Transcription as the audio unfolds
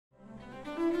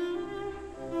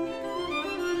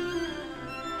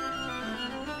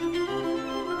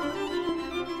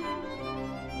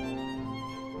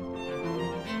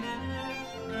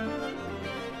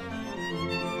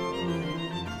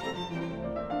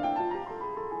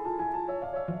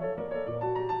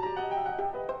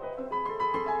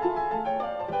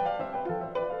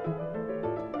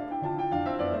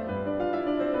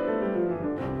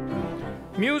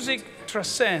Music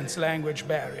transcends language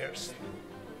barriers.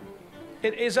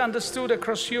 It is understood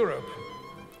across Europe,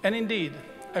 and indeed,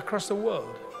 across the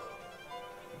world.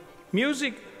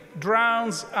 Music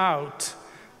drowns out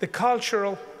the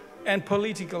cultural and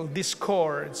political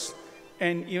discords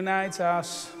and unites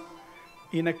us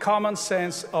in a common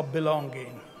sense of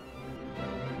belonging.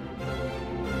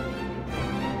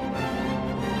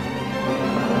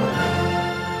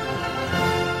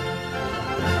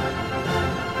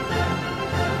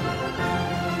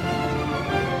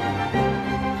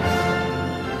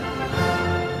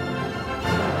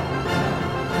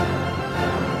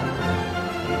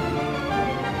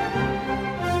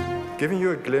 Giving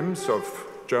you a glimpse of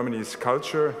Germany's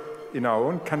culture in our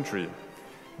own country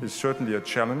is certainly a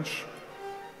challenge,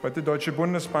 but the Deutsche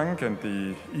Bundesbank and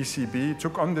the ECB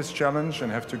took on this challenge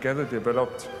and have together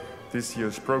developed this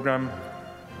year's program,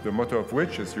 the motto of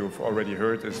which, as you've already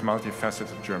heard, is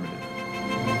Multifaceted Germany.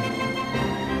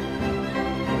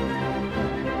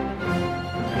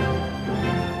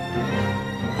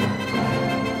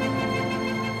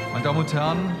 Meine Damen und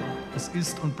Herren, es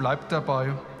ist und bleibt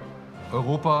dabei,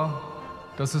 Europa,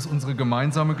 das ist unsere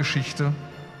gemeinsame Geschichte.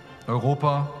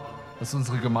 Europa, das ist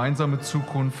unsere gemeinsame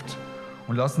Zukunft.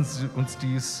 Und lassen Sie uns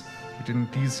dies mit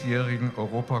den diesjährigen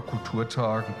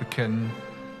Europa-Kulturtagen bekennen,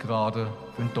 gerade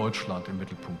wenn Deutschland im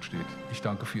Mittelpunkt steht. Ich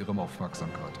danke für Ihre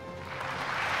Aufmerksamkeit.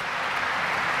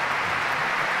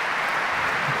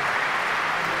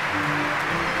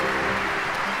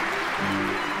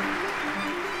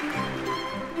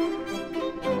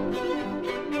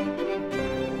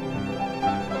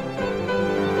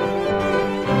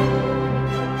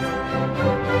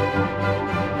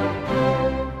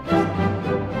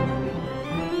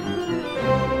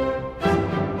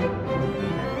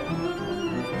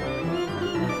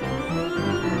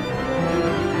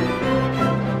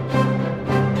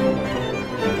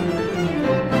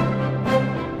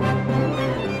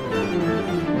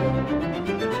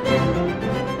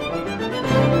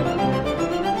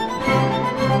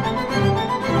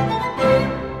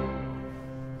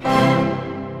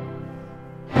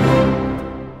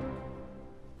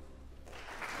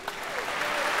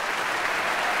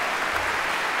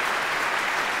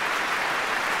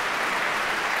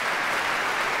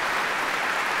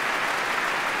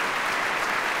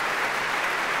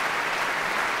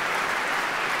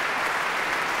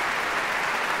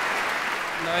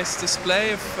 Nice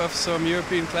display of some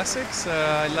European classics.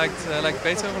 I liked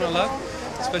Beethoven a lot,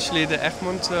 especially the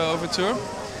Egmont Overture.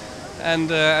 And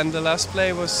the last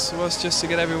play was just to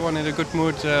get everyone in a good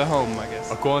mood home, I guess.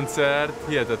 A koncert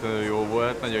hihetetlenül jó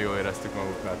volt, nagyon jól éreztük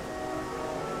magukat.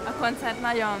 A koncert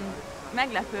nagyon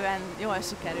meglepően jól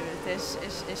sikerült,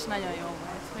 és nagyon jó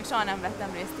volt. Még soha nem vettem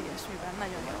részt ilyesmiben,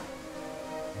 nagyon jó.